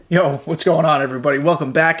Yo, what's going on, everybody?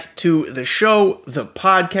 Welcome back to the show, the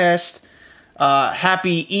podcast.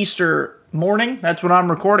 Happy Easter morning. That's when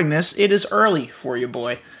I'm recording this. It is early for you,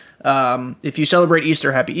 boy. If you celebrate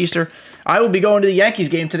Easter, happy Easter. I will be going to the Yankees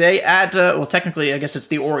game today at, well, technically, I guess it's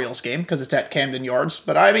the Orioles game because it's at Camden Yards,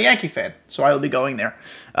 but I'm a Yankee fan, so I will be going there.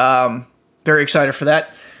 Very excited for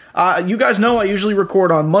that. You guys know I usually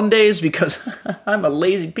record on Mondays because I'm a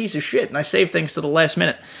lazy piece of shit and I save things to the last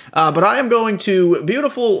minute. But I am going to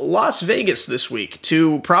beautiful Las Vegas this week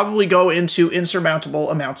to probably go into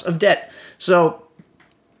insurmountable amounts of debt. So,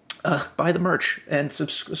 buy the merch and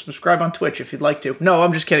subscribe on Twitch if you'd like to. No,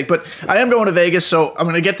 I'm just kidding. But I am going to Vegas, so I'm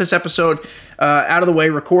going to get this episode out of the way,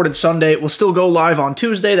 recorded Sunday. It will still go live on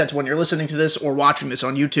Tuesday. That's when you're listening to this or watching this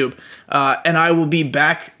on YouTube. And I will be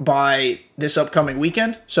back by this upcoming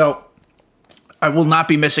weekend. So I will not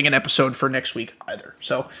be missing an episode for next week either.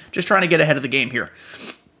 So just trying to get ahead of the game here.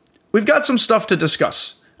 We've got some stuff to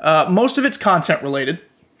discuss. Most of it's content related.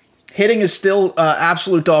 Hitting is still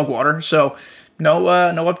absolute dog water, so no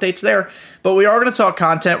updates there. But we are going to talk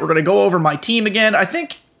content. We're going to go over my team again. I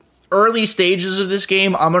think early stages of this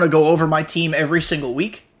game, I'm going to go over my team every single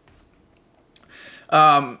week.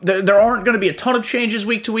 There aren't going to be a ton of changes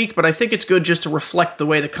week to week, but I think it's good just to reflect the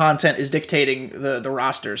way the content is dictating the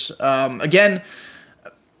rosters. Again,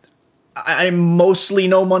 I mostly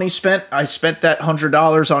no money spent. I spent that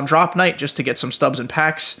 $100 on drop night just to get some stubs and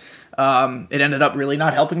packs. It ended up really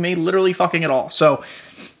not helping me, literally fucking at all. So,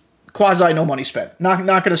 quasi no money spent. Not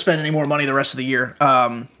going to spend any more money the rest of the year.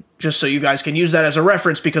 Just so you guys can use that as a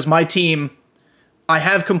reference, because my team, I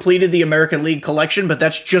have completed the American League collection, but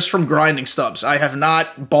that's just from grinding stubs. I have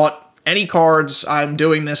not bought any cards. I'm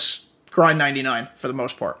doing this grind 99 for the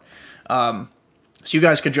most part. So you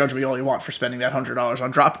guys can judge me all you want for spending that $100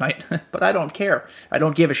 on drop night, but I don't care. I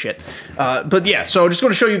don't give a shit. But yeah, so just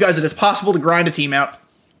going to show you guys that it's possible to grind a team out.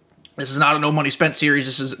 This is not a no money spent series.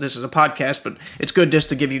 This is a podcast, but it's good just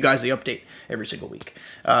to give you guys the update every single week.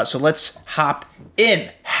 So let's hop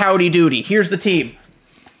in. Howdy doody. Here's the team.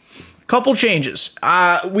 Couple changes.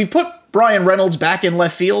 We've put Brian Reynolds back in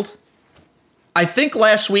left field. I think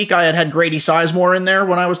last week I had Grady Sizemore in there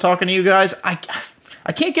when I was talking to you guys. I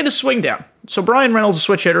can't get his swing down. So Brian Reynolds is a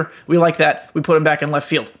switch hitter. We like that. We put him back in left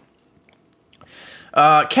field.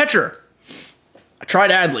 Catcher. I tried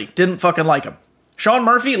Adley. Didn't fucking like him. Sean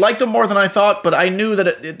Murphy, liked him more than I thought, but I knew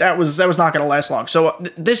that that was not going to last long. So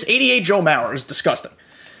this 88 Joe Mauer is disgusting.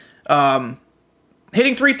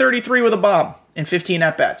 Hitting .333 with a bomb in 15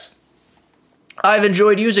 at-bats. I've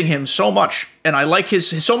enjoyed using him so much, and I like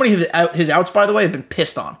so many of his outs, by the way, have been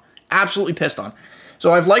pissed on. Absolutely pissed on.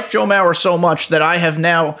 So I've liked Joe Mauer so much that I have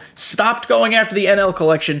now stopped going after the NL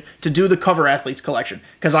collection to do the cover athletes collection,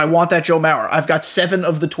 because I want that Joe Mauer. I've got 7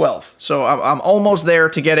 of the 12, so I'm almost there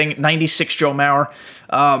to getting 96 Joe Mauer.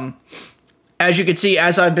 As you can see,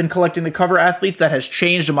 as I've been collecting the cover athletes, that has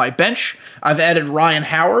changed my bench. I've added Ryan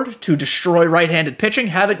Howard to destroy right-handed pitching.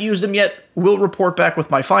 Haven't used him yet. Will report back with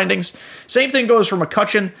my findings. Same thing goes for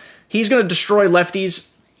McCutchen. He's going to destroy lefties.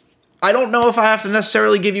 I don't know if I have to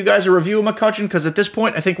necessarily give you guys a review of McCutchen, because at this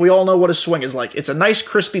point, I think we all know what his swing is like. It's a nice,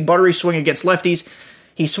 crispy, buttery swing against lefties.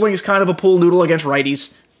 He swings kind of a pool noodle against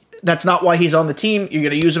righties. That's not why he's on the team. You're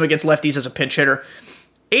going to use him against lefties as a pinch hitter.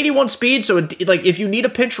 81 speed, so if you need a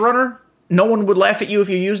pinch runner, no one would laugh at you if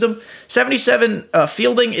you used him. 77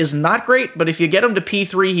 fielding is not great, but if you get him to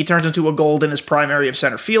P3, he turns into a gold in his prime area of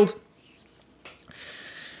center field.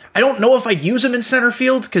 I don't know if I'd use him in center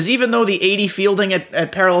field, because even though the 80 fielding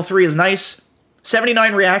at parallel 3 is nice,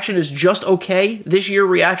 79 reaction is just okay. This year,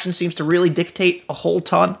 reaction seems to really dictate a whole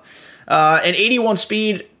ton. And 81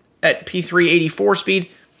 speed at P3, 84 speed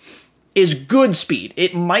is good speed.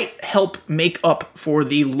 It might help make up for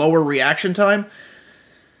the lower reaction time.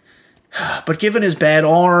 But given his bad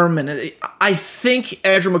arm, and I think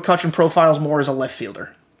Andrew McCutchen profiles more as a left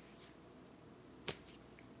fielder.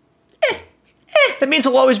 That means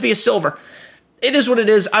he'll always be a silver. It is what it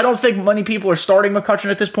is. I don't think many people are starting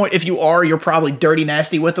McCutchen at this point. If you are, you're probably dirty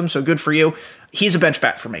nasty with him, so good for you. He's a bench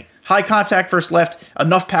bat for me. High contact versus left,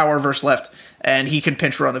 enough power versus left, and he can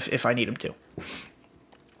pinch run if I need him to.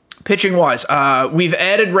 Pitching-wise, we've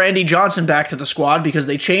added Randy Johnson back to the squad because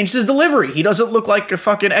they changed his delivery. He doesn't look like a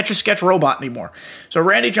fucking Etch-a-Sketch robot anymore. So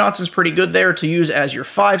Randy Johnson's pretty good there to use as your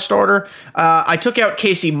 5 starter. I took out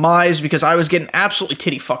Casey Mize because I was getting absolutely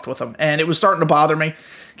titty-fucked with him, and it was starting to bother me.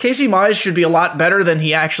 Casey Mize should be a lot better than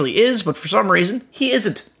he actually is, but for some reason, he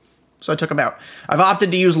isn't. So I took him out. I've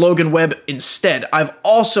opted to use Logan Webb instead. I've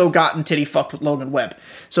also gotten titty-fucked with Logan Webb.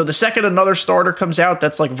 So the second another starter comes out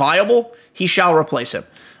that's viable, he shall replace him.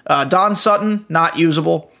 Don Sutton, not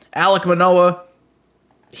usable. Alek Manoah,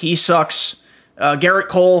 he sucks. Garrett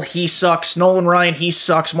Cole, he sucks. Nolan Ryan, he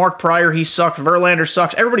sucks. Mark Pryor, he sucks. Verlander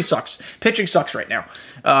sucks. Everybody sucks. Pitching sucks right now.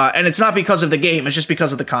 And it's not because of the game. It's just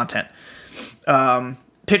because of the content.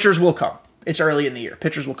 Pitchers will come. It's early in the year.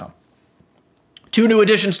 Pitchers will come. 2 new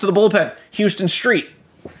additions to the bullpen. Houston Street.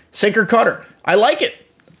 Sinker cutter. I like it.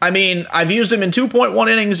 I mean, I've used him in 2.1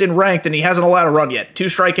 innings in ranked, and he hasn't allowed a run yet. 2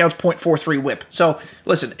 strikeouts, .43 whip. So,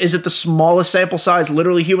 listen, is it the smallest sample size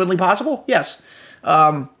literally humanly possible? Yes.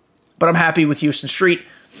 But I'm happy with Houston Street.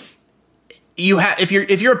 If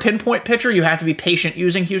you're a pinpoint pitcher, you have to be patient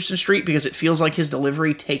using Houston Street because it feels like his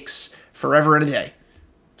delivery takes forever and a day.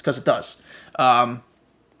 It's because it does.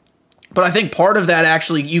 But I think part of that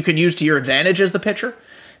actually you can use to your advantage as the pitcher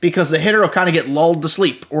because the hitter will kind of get lulled to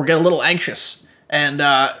sleep or get a little anxious. And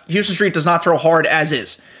Houston Street does not throw hard as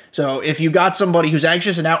is. So if you got somebody who's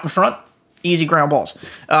anxious and out in front, easy ground balls.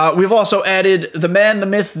 We've also added the man, the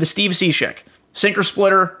myth, the Steve Cishek. Sinker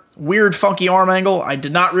splitter, weird funky arm angle. I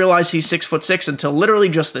did not realize he's 6'6" until literally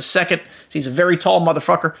just this second. He's a very tall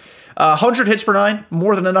motherfucker. 100 hits per 9,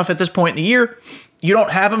 more than enough at this point in the year. You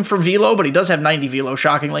don't have him for velo, but he does have 90 velo,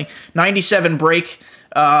 shockingly. 97 break.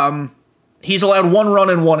 He's allowed 1 run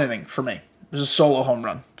in 1 inning for me. It was a solo home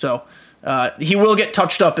run. So he will get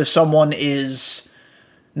touched up if someone is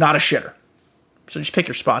not a shitter. So just pick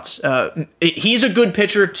your spots. He's a good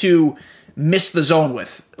pitcher to miss the zone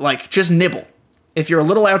with. Like, just nibble. If you're a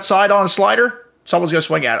little outside on a slider, someone's going to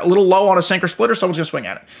swing at it. A little low on a sinker splitter, someone's going to swing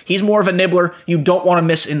at it. He's more of a nibbler. You don't want to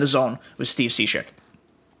miss in the zone with Steve Cishek.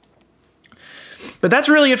 But that's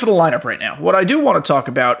really it for the lineup right now. What I do want to talk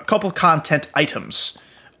about, a couple content items.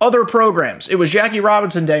 Other programs. It was Jackie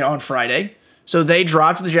Robinson Day on Friday, so they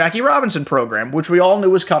dropped the Jackie Robinson program, which we all knew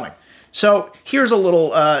was coming. So here's a little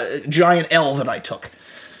giant L that I took.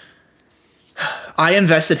 I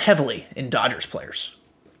invested heavily in Dodgers players.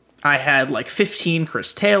 I had like 15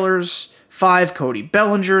 Chris Taylors, 5 Cody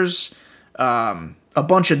Bellingers, a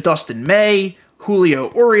bunch of Dustin May,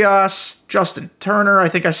 Julio Urias, Justin Turner, I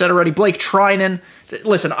think I said already, Blake Trinan.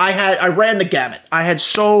 Listen, I ran the gamut. I had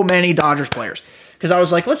so many Dodgers players. Because I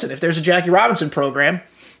was like, listen, if there's a Jackie Robinson program,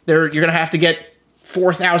 you're going to have to get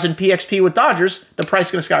 4,000 PXP with Dodgers, the price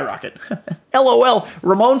is going to skyrocket. LOL,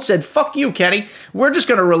 Ramon said, fuck you, Kenny. We're just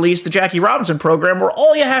going to release the Jackie Robinson program where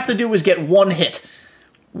all you have to do is get 1 hit.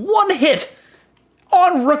 1 hit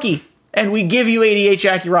on rookie, and we give you 88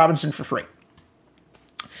 Jackie Robinson for free.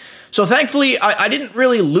 So thankfully, I didn't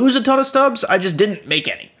really lose a ton of stubs, I just didn't make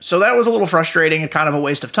any. So that was a little frustrating and kind of a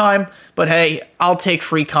waste of time, but hey, I'll take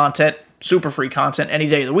free content, super free content any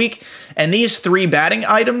day of the week. And these 3 batting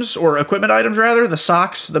items, or equipment items rather, the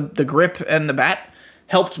socks, the grip, and the bat,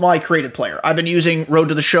 helped my created player. I've been using Road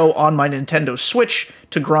to the Show on my Nintendo Switch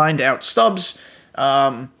to grind out stubs.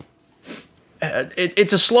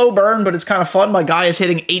 It's a slow burn, but it's kind of fun. My guy is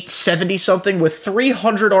hitting 870-something with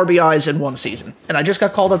 300 RBIs in 1 season. And I just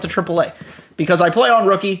got called up to AAA. Because I play on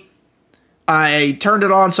rookie, I turned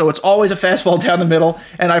it on so it's always a fastball down the middle,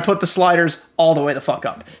 and I put the sliders all the way the fuck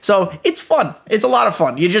up. So it's fun. It's a lot of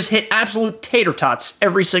fun. You just hit absolute tater tots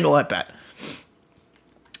every single at-bat.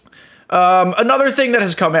 Another thing that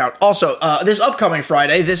has come out, also, this upcoming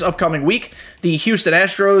Friday, this upcoming week, the Houston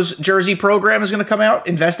Astros jersey program is going to come out.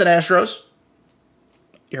 Invest in Astros.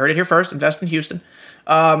 You heard it here first. Invest in Houston.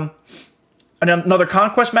 Another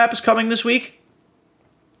Conquest map is coming this week.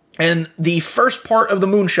 And the first part of the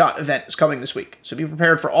Moonshot event is coming this week. So be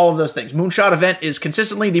prepared for all of those things. Moonshot event is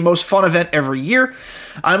consistently the most fun event every year.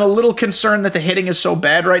 I'm a little concerned that the hitting is so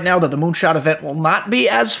bad right now that the Moonshot event will not be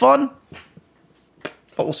as fun.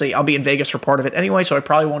 But we'll see. I'll be in Vegas for part of it anyway, so I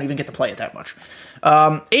probably won't even get to play it that much.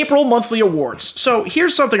 April monthly awards. So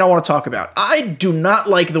here's something I want to talk about. I do not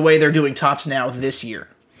like the way they're doing Tops Now this year.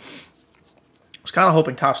 I was kind of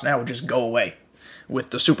hoping Tops Now would just go away with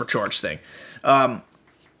the supercharged thing.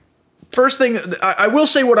 First thing, I will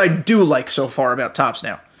say what I do like so far about Tops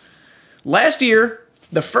Now. Last year,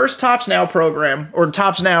 the first Tops Now program, or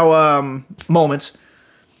Tops Now moments,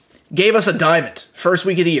 gave us a diamond. First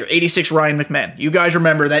week of the year, 86 Ryan McMahon. You guys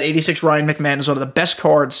remember that 86 Ryan McMahon is one of the best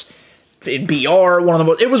cards in BR.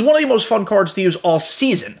 It was one of the most fun cards to use all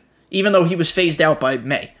season, even though he was phased out by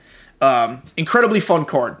May. Incredibly fun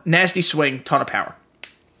card. Nasty swing, ton of power.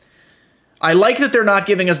 I like that they're not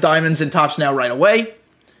giving us diamonds in Tops Now right away.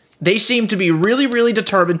 They seem to be really, really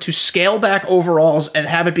determined to scale back overalls and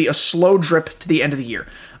have it be a slow drip to the end of the year.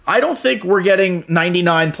 I don't think we're getting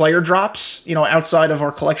 99 player drops, outside of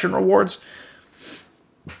our collection rewards,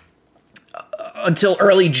 until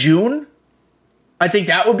early June. I think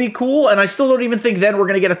that would be cool, and I still don't even think then we're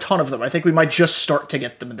going to get a ton of them. I think we might just start to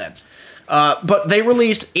get them then. But they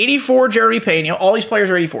released 84 Jeremy Pena. All these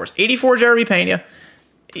players are 84s. 84 Jeremy Pena.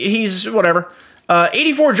 He's whatever.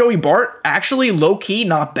 84 Joey Bart, actually low-key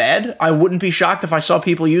not bad. I wouldn't be shocked if I saw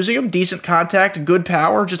people using him. Decent contact, good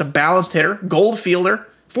power, just a balanced hitter, gold fielder,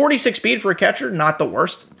 46 speed for a catcher, not the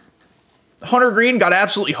worst. Hunter Green got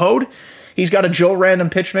absolutely hoed. He's got a Joe Random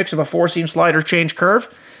pitch mix of a four-seam slider change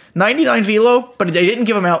curve. 99 velo, but they didn't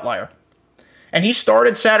give him outlier. And he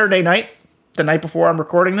started Saturday night, the night before I'm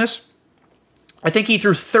recording this. I think he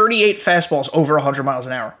threw 38 fastballs over 100 miles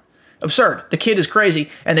an hour. Absurd. The kid is crazy,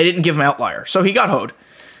 and they didn't give him outlier. So he got hoed.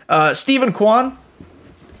 Steven Kwan,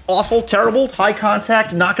 awful, terrible, high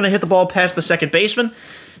contact, not going to hit the ball past the second baseman.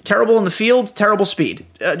 Terrible in the field, terrible speed.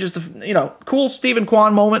 Just a cool Steven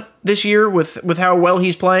Kwan moment this year with how well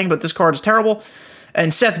he's playing, but this card is terrible.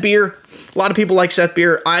 And Seth Beer, a lot of people like Seth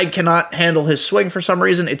Beer. I cannot handle his swing for some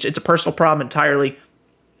reason. It's a personal problem entirely.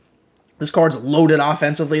 This card's loaded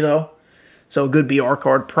offensively, though. So a good BR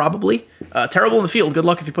card, probably. Terrible in the field. Good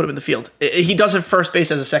luck if you put him in the field. He does have first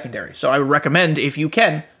base as a secondary, so I would recommend, if you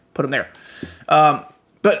can, put him there.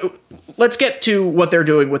 But let's get to what they're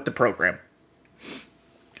doing with the program.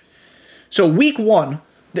 So week 1,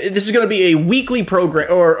 this is going to be a weekly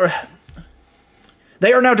program, or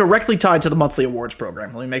they are now directly tied to the monthly awards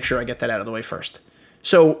program. Let me make sure I get that out of the way first.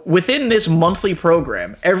 So within this monthly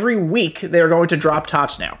program, every week they are going to drop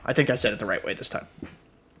tops now. I think I said it the right way this time.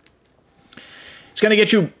 It's going to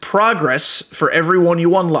get you progress for every one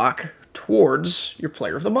you unlock towards your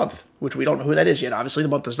player of the month, which we don't know who that is yet. Obviously, the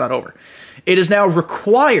month is not over. It is now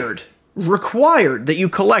required that you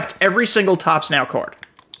collect every single Topps Now card.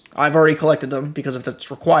 I've already collected them because if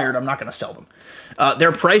it's required, I'm not going to sell them.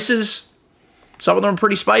 Their prices, some of them are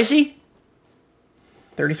pretty spicy.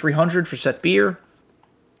 $3,300 for Seth Beer.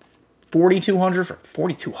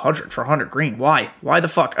 $4,200 for Hunter Green. Why? Why the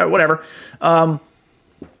fuck? Whatever. I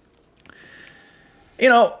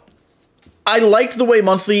liked the way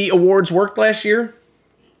monthly awards worked last year.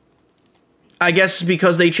 I guess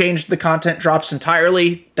because they changed the content drops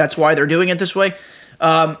entirely. That's why they're doing it this way.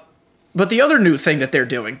 But the other new thing that they're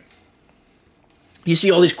doing, you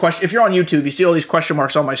see all these questions. If you're on YouTube, you see all these question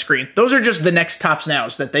marks on my screen. Those are just the next Topps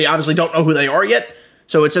Nows that they obviously don't know who they are yet.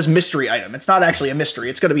 So it says mystery item. It's not actually a mystery.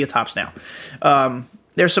 It's going to be a Topps Now.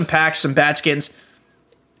 There's some packs, some bad skins.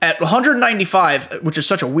 At 195, which is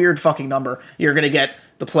such a weird fucking number, you're going to get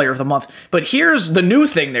the player of the month. But here's the new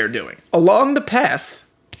thing they're doing. Along the path,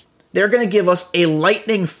 they're going to give us a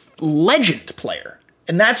Lightning legend player.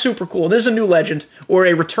 And that's super cool. This is a new legend, or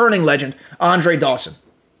a returning legend, Andre Dawson.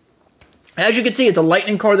 As you can see, it's a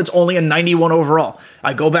Lightning card that's only a 91 overall.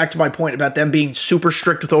 I go back to my point about them being super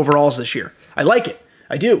strict with overalls this year. I like it.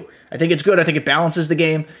 I do. I think it's good. I think it balances the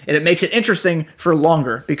game, and it makes it interesting for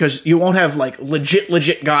longer because you won't have like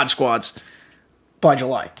legit God squads by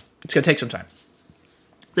July. It's going to take some time.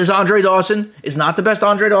 This Andre Dawson is not the best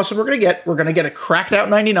Andre Dawson we're going to get. We're going to get a cracked out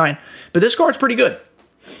 99, but this card's pretty good.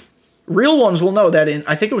 Real ones will know that in,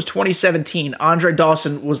 I think it was 2017, Andre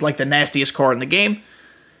Dawson was like the nastiest card in the game.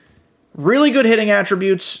 Really good hitting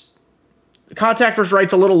attributes. Contact versus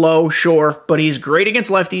right's a little low, sure, but he's great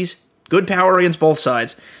against lefties. Good power against both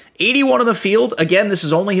sides. 81 in the field. Again, this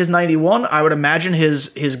is only his 91. I would imagine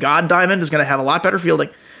his God Diamond is going to have a lot better fielding.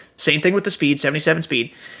 Same thing with the speed, 77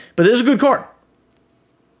 speed. But this is a good card.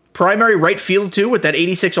 Primary right field, too, with that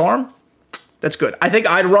 86 arm. That's good. I think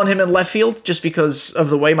I'd run him in left field just because of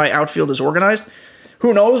the way my outfield is organized.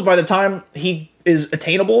 Who knows, by the time he is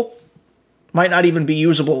attainable, might not even be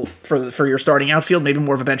usable for your starting outfield, maybe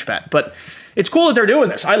more of a bench bat. But it's cool that they're doing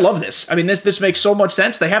this. I love this. I mean, this makes so much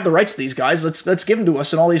sense. They have the rights to these guys. Let's give them to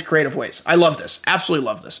us in all these creative ways. I love this. Absolutely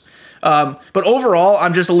love this. But overall,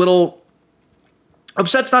 I'm just a little...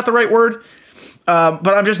 upset's not the right word. But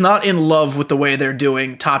I'm just not in love with the way they're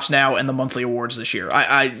doing Topps Now and the monthly awards this year.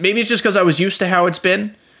 Maybe it's just because I was used to how it's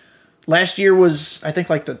been. Last year was, I think,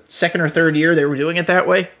 like the second or third year they were doing it that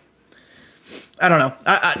way. I don't know.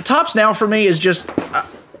 Topps Now for me is just...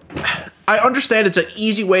 I understand it's an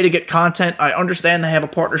easy way to get content. I understand they have a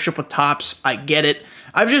partnership with Topps. I get it.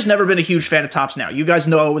 I've just never been a huge fan of Topps Now. You guys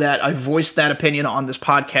know that. I've voiced that opinion on this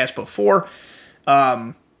podcast before.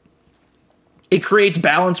 It creates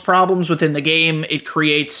balance problems within the game. It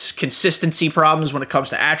creates consistency problems when it comes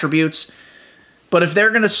to attributes. But if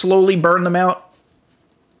they're going to slowly burn them out,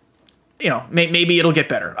 maybe it'll get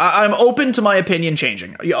better. I'm open to my opinion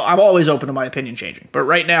changing. I'm always open to my opinion changing. But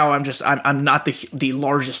right now, I'm not the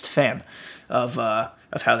largest fan of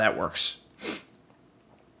how that works.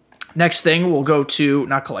 Next thing, we'll go to,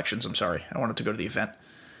 not collections, I'm sorry. I wanted to go to the event.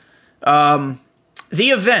 The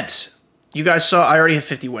event. You guys saw, I already have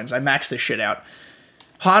 50 wins. I maxed this shit out.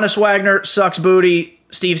 Hannes Wagner, sucks booty.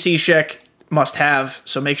 Steve Cishek, must have.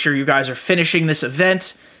 So make sure you guys are finishing this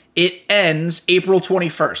event. It ends April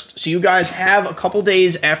 21st. So you guys have a couple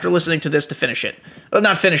days after listening to this to finish it. Well,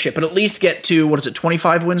 not finish it, but at least get to,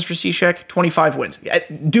 25 wins for Cishek? 25 wins.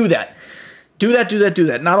 Do that. Do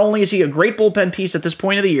that. Not only is he a great bullpen piece at this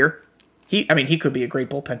point of the year, he could be a great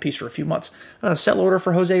bullpen piece for a few months. Sell order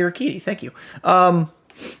for Jose Urquidy. Thank you. You're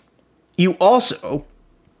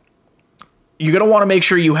going to want to make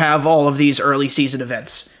sure you have all of these early season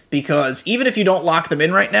events, because even if you don't lock them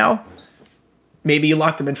in right now, maybe you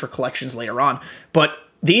lock them in for collections later on, but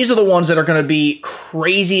these are the ones that are going to be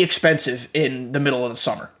crazy expensive in the middle of the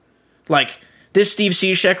summer. Like, this Steve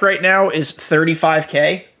Cishek right now is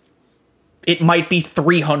 $35K. It might be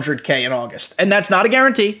 $300K in August, and that's not a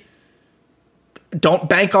guarantee. Don't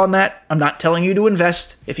bank on that. I'm not telling you to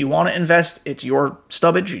invest. If you want to invest, it's your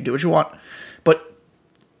stubbage. You do what you want. But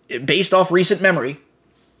based off recent memory,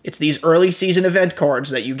 it's these early season event cards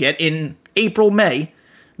that you get in April, May,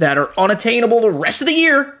 that are unattainable the rest of the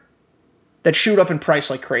year, that shoot up in price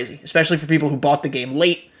like crazy, especially for people who bought the game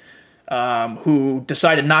late, who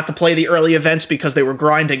decided not to play the early events because they were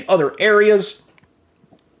grinding other areas.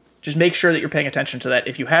 Just make sure that you're paying attention to that.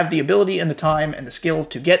 If you have the ability and the time and the skill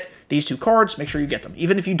to get these two cards, make sure you get them,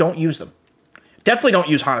 even if you don't use them. Definitely don't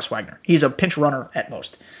use Hannes Wagner. He's a pinch runner at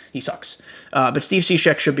most. He sucks. But Steve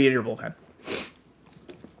Cishek should be in your bullpen.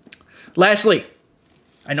 Lastly,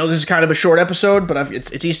 I know this is kind of a short episode, but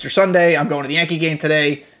it's Easter Sunday. I'm going to the Yankee game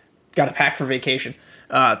today. Got to pack for vacation.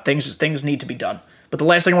 Things need to be done. But the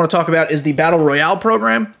last thing I want to talk about is the Battle Royale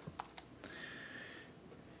program.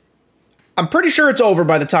 I'm pretty sure it's over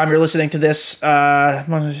by the time you're listening to this,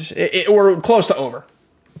 or close to over.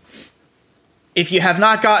 If you have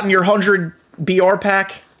not gotten your 100 BR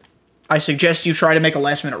pack, I suggest you try to make a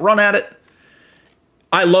last-minute run at it.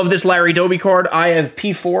 I love this Larry Doby card. I have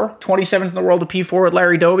P4, 27th in the world of P4 at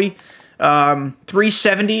Larry Doby.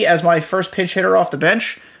 370 as my first pinch hitter off the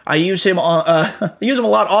bench. I use him a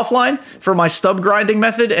lot offline for my stub grinding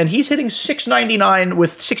method, and he's hitting 699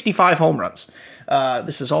 with 65 home runs.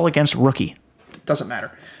 This is all against rookie. It doesn't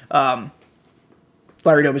matter.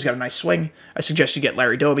 Larry Doby's got a nice swing. I suggest you get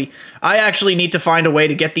Larry Doby. I actually need to find a way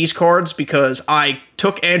to get these cards because I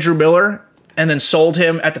took Andrew Miller and then sold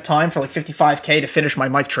him at the time for like $55K to finish my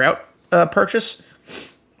Mike Trout purchase.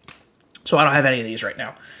 So I don't have any of these right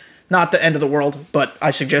now. Not the end of the world, but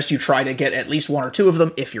I suggest you try to get at least one or two of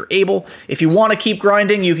them if you're able. If you want to keep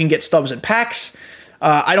grinding, you can get stubs and packs.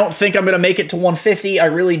 I don't think I'm going to make it to 150.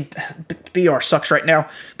 BR sucks right now.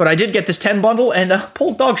 But I did get this 10 bundle and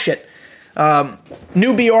pulled dog shit.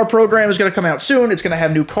 New BR program is going to come out soon. It's going to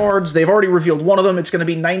have new cards. They've already revealed one of them. It's going to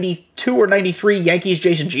be 92 or 93 Yankees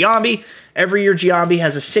Jason Giambi. Every year Giambi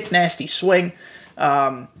has a sick, nasty swing.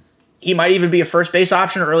 He might even be a first base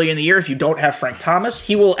option early in the year if you don't have Frank Thomas.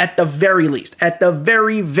 He will at the very least,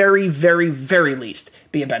 very, very least,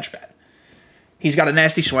 be a bench bat. He's got a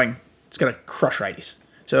nasty swing. It's going to crush righties.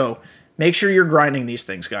 So make sure you're grinding these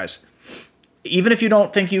things, guys. Even if you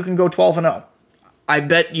don't think you can go 12-0, I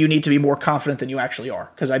bet you need to be more confident than you actually are,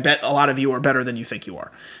 because I bet a lot of you are better than you think you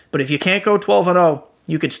are. But if you can't go 12-0,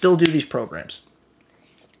 you could still do these programs.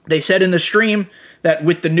 They said in the stream that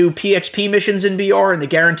with the new PXP missions in BR and the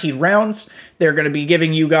guaranteed rounds, they're going to be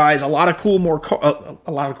giving you guys a lot more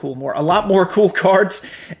cool cards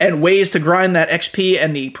and ways to grind that XP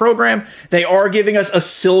and the program. They are giving us a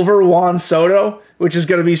silver Juan Soto, which is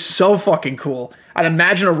going to be so fucking cool. I'd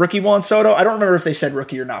imagine a rookie Juan Soto. I don't remember if they said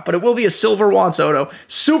rookie or not, but it will be a silver Juan Soto.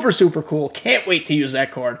 Super, super cool. Can't wait to use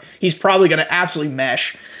that card. He's probably going to absolutely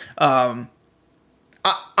mesh. I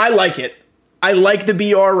like it. I like the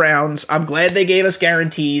BR rounds. I'm glad they gave us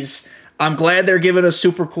guarantees. I'm glad they're giving us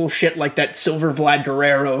super cool shit like that silver Vlad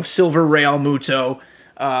Guerrero, silver Real Muto,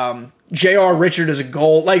 J.R. Richard is a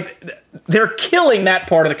goal. Like, they're killing that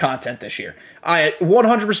part of the content this year. I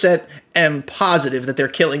 100% am positive that they're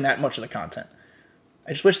killing that much of the content.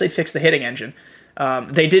 I just wish they'd fix the hitting engine.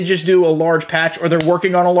 They did just do a large patch, or they're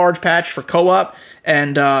working on a large patch for co-op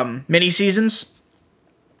and mini seasons.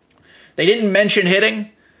 They didn't mention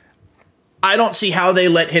hitting. I don't see how they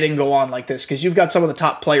let hitting go on like this, because you've got some of the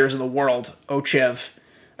top players in the world, Ochev,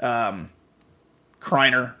 Kreiner,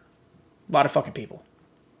 a lot of fucking people.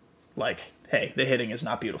 Like, hey, the hitting is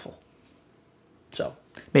not beautiful. So,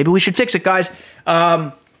 maybe we should fix it, guys.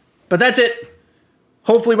 But that's it.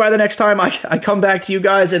 Hopefully by the next time I come back to you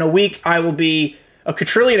guys in a week, I will be a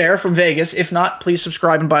quadrillionaire from Vegas. If not, please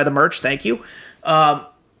subscribe and buy the merch. Thank you. But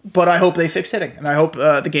I hope they fix hitting, and I hope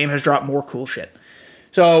the game has dropped more cool shit.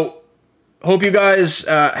 So, hope you guys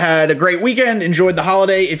had a great weekend, enjoyed the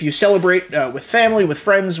holiday. If you celebrate with family, with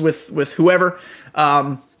friends, with whoever,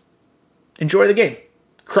 enjoy the game.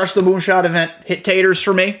 Crush the Moonshot event. Hit taters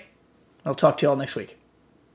for me. I'll talk to y'all next week.